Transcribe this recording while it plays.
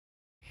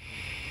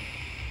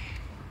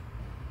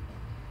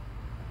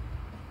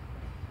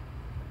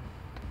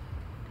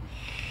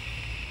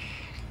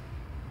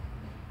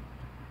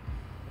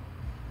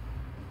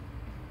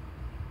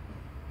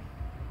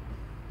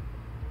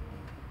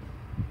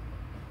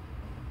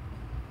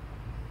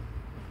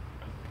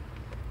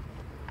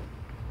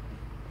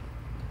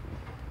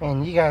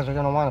And you guys are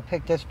going to want to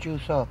pick this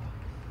juice up.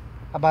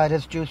 I buy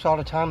this juice all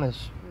the time.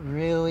 It's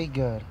really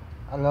good.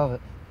 I love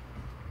it.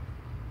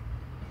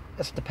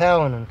 It's the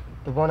Paladin,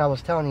 the one I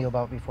was telling you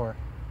about before.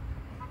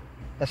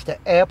 It's the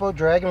apple,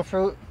 dragon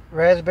fruit,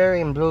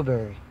 raspberry, and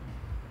blueberry.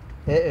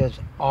 It is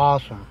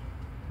awesome.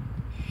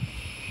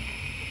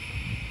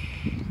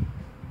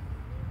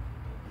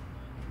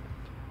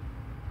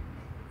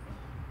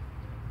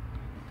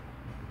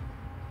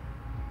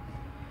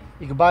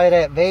 You can buy it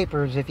at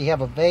Vapors if you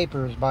have a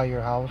Vapors by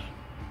your house.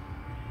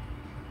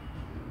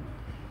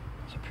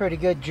 It's a pretty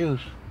good juice.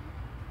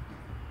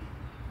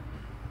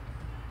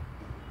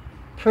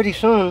 Pretty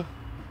soon,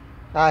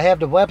 I have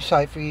the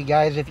website for you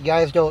guys. If you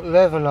guys don't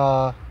live in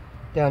the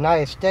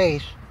United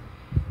States,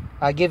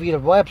 I give you the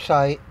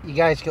website. You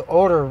guys can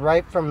order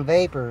right from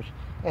Vapors,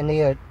 and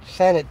they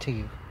send it to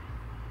you.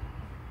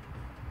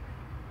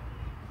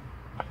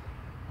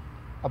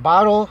 A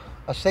bottle,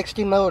 a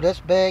 60 ml this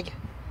big,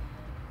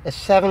 is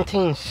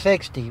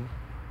 $17.60.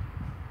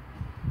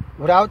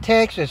 Without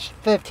tax, it's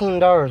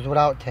 $15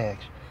 without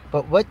tax.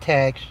 But with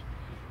tax,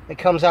 it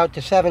comes out to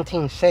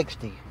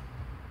 $17.60.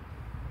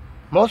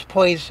 Most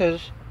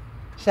places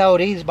sell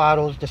these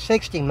bottles, the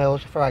 60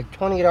 mils, for like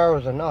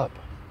 $20 and up.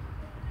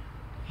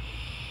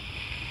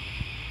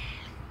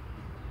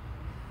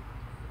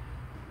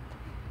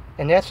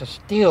 And that's a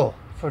steal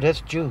for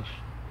this juice.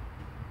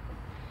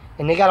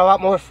 And they got a lot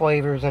more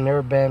flavors in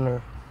their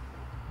banner.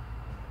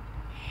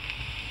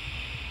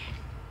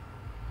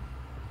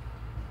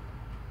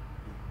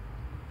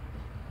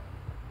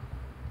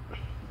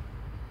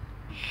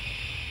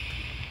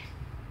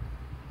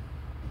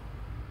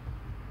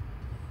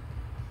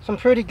 Some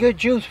pretty good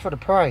juice for the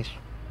price.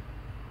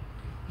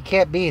 You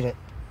can't beat it.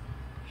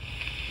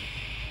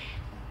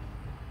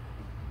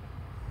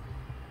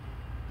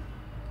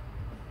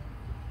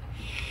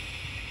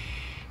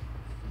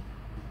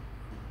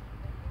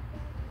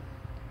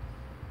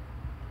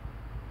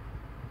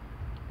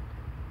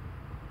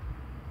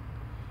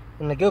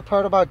 And the good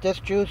part about this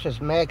juice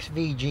is max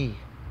VG.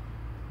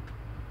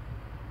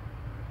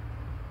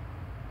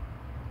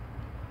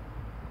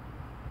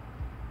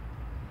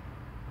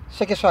 I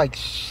think it's like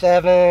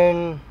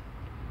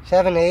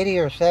 780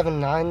 or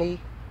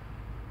 790.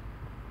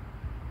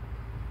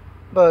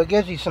 But it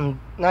gives you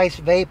some nice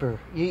vapor.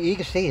 You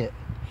can see it.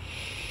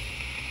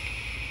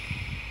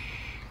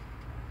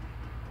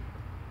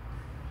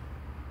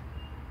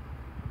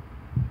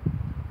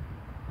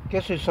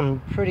 Gives you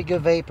some pretty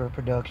good vapor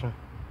production.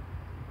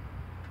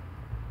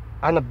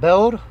 On the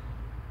build,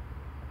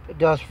 it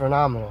does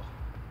phenomenal.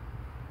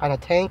 On a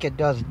tank, it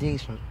does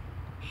decent.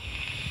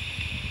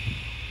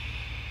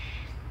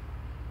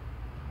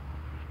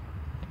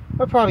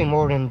 Or probably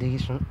more than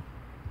decent.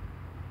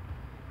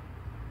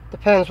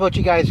 Depends what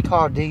you guys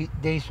call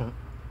decent.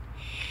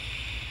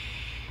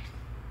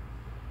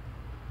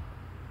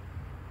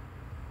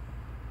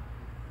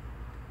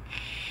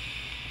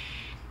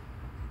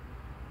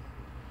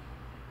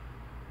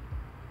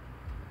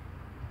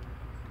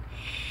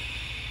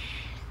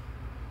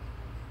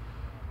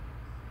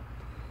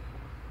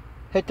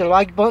 Hit the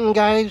like button,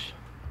 guys,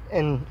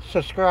 and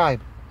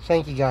subscribe.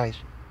 Thank you, guys.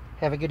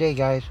 Have a good day,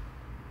 guys.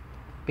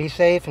 Be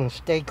safe and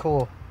stay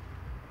cool.